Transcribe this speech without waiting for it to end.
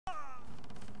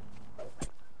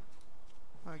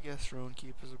guess Rune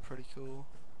Keepers are pretty cool.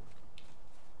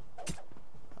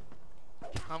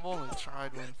 I've only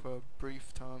tried one for a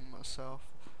brief time myself.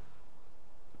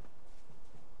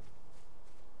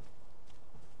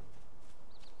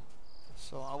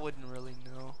 So I wouldn't really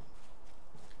know.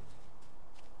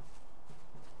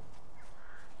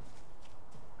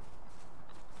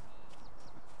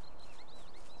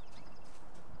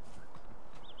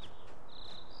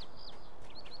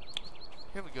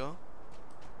 Here we go.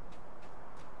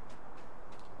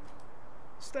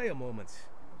 Stay a moment.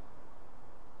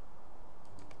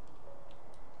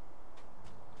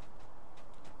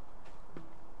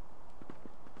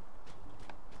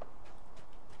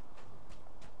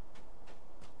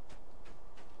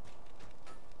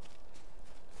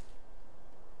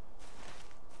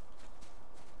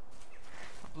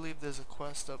 I believe there's a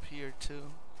quest up here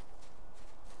too.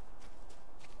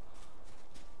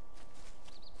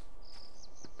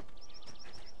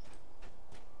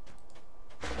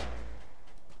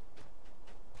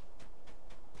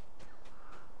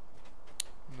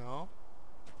 No?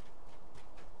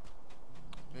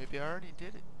 Maybe I already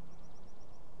did it.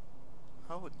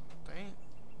 I would think.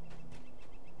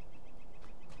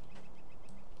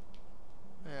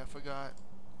 Yeah, I forgot.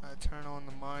 I turn on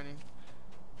the mining.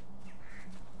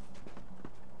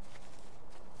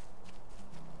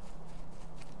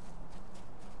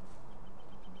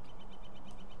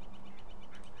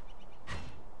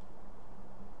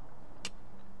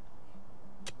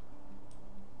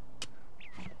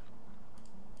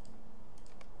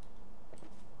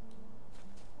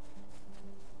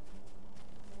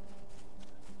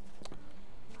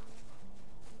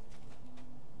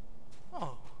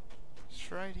 Oh,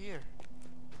 it's right here.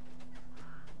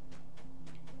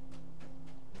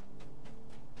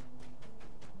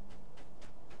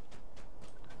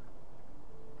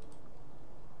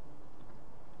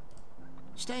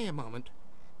 Stay a moment.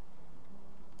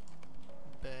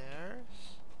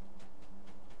 Bears?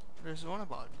 There's one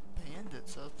about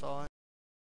bandits, I thought.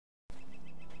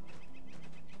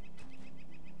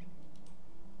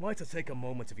 Why to take a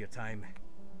moment of your time?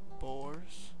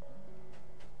 Boars?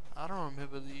 I don't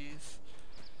remember these.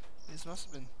 These must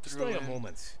have been thrown Stay a in.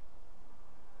 moment.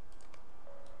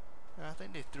 Yeah, I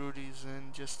think they threw these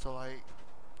in just to like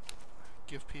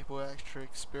give people extra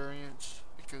experience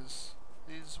because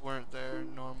these weren't there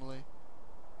normally.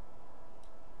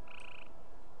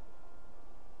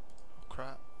 Oh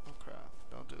crap, oh crap,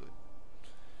 don't do it.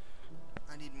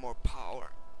 I need more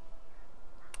power.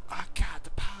 I got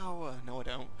the power. No, I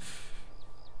don't.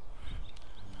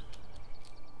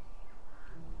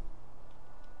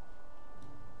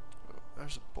 Oh,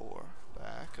 there's a boar.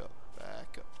 Back up,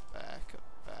 back up, back up,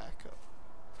 back up.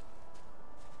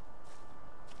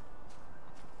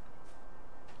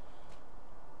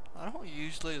 I don't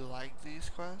usually like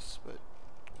these quests, but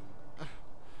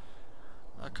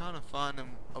I kind of find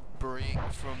them a break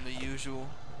from the usual.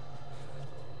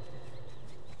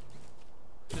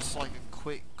 Just like a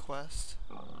quick quest.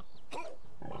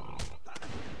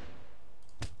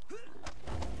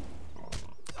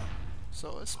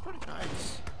 So it's pretty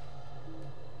nice.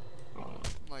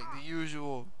 Like the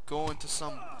usual, go into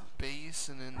some base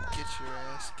and then get your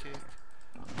ass kicked.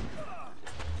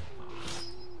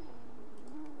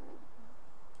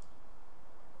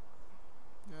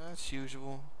 Yeah, that's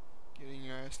usual. Getting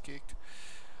your ass kicked.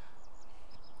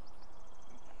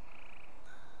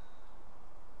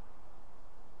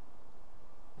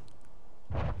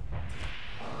 I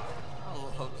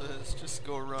love this. Just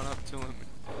go run up to him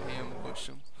and ambush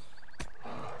him.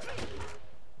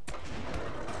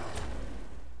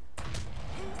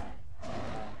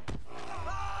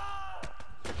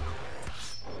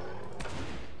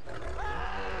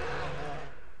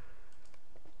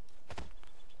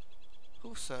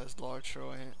 Who says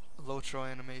Lotro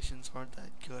animations aren't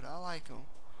that good? I like them.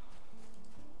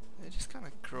 They just kind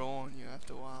of grow on you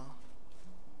after a while.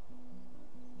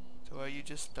 To where you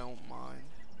just don't mind.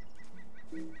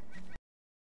 I mean,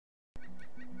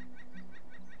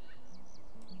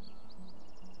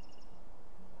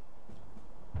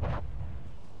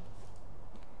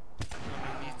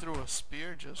 he threw a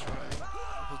spear just right.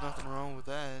 There's nothing wrong with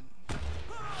that.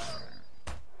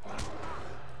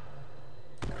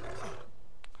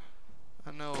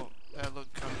 I know that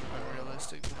looked kind of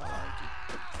unrealistic, but I liked it.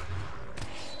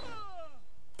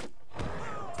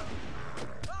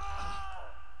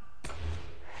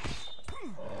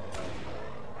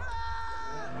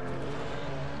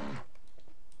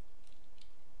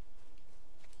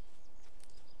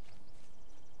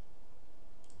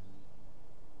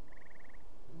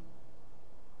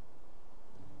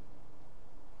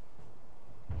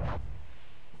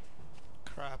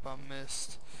 Crap, I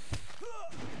missed.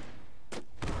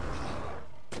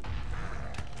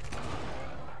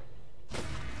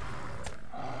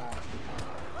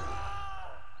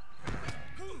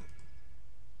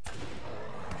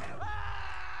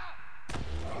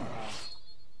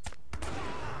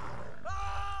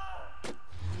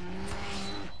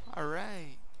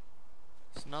 Alright.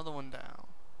 There's another one down.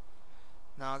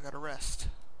 Now I gotta rest.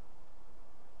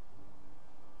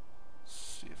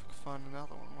 See if I can find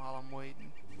another one while I'm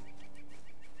waiting.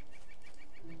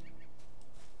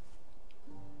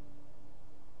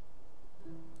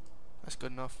 That's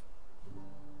good enough.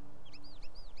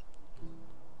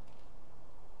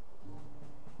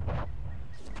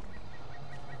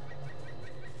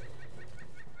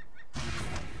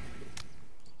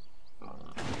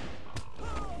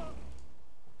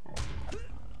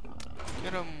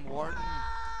 Get him, Warden.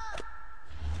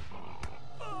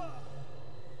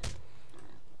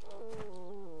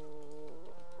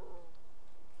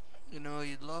 You know,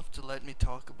 you'd love to let me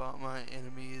talk about my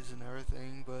enemies and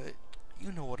everything, but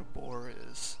you know what a boar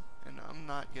is, and I'm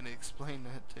not gonna explain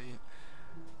that to you.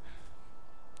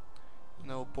 You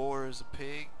know, a boar is a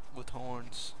pig with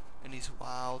horns, and he's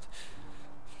wild.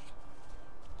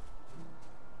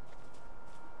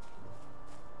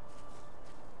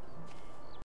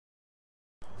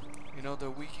 You know, they're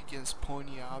weak against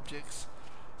pointy objects.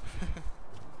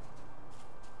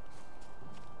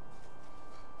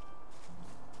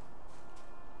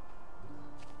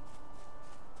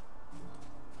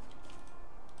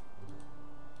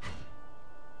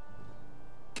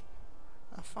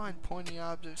 I find pointy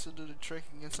objects will do the trick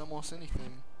against almost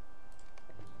anything.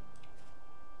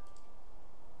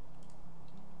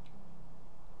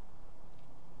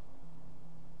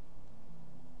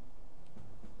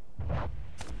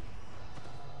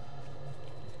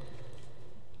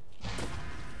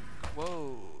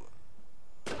 Whoa.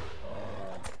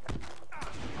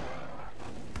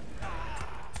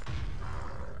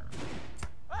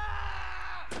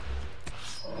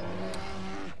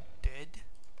 Dead?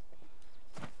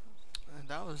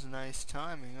 That was nice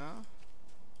timing, huh?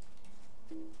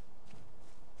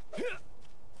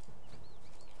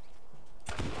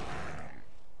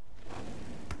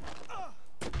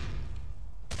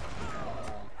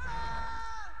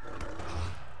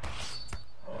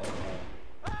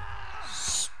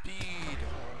 Speed.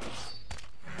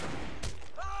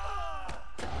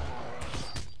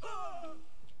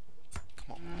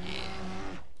 Come on.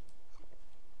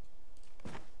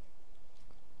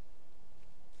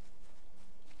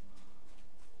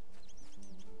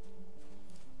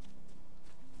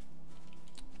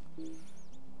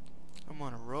 I'm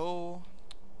on a roll.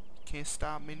 Can't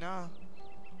stop me now.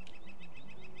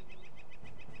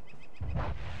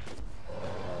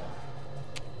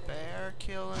 Bear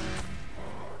killing.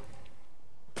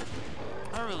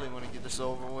 I really want to get this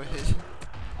over with.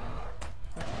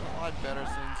 A lot better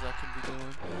things I could be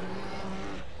doing.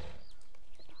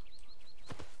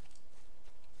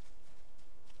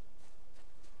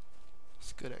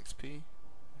 It's good XP.